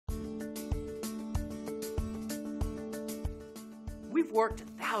We've worked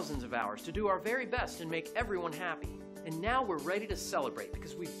thousands of hours to do our very best and make everyone happy. And now we're ready to celebrate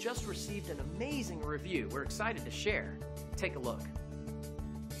because we've just received an amazing review we're excited to share. Take a look.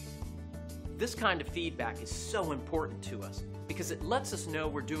 This kind of feedback is so important to us because it lets us know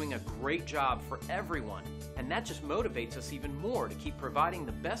we're doing a great job for everyone, and that just motivates us even more to keep providing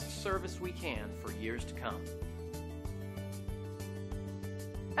the best service we can for years to come.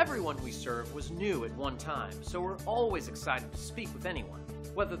 Everyone we serve was new at one time, so we're always excited to speak with anyone,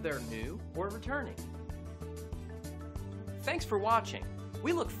 whether they're new or returning. Thanks for watching.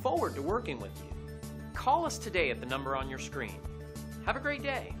 We look forward to working with you. Call us today at the number on your screen. Have a great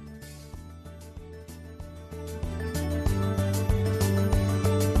day.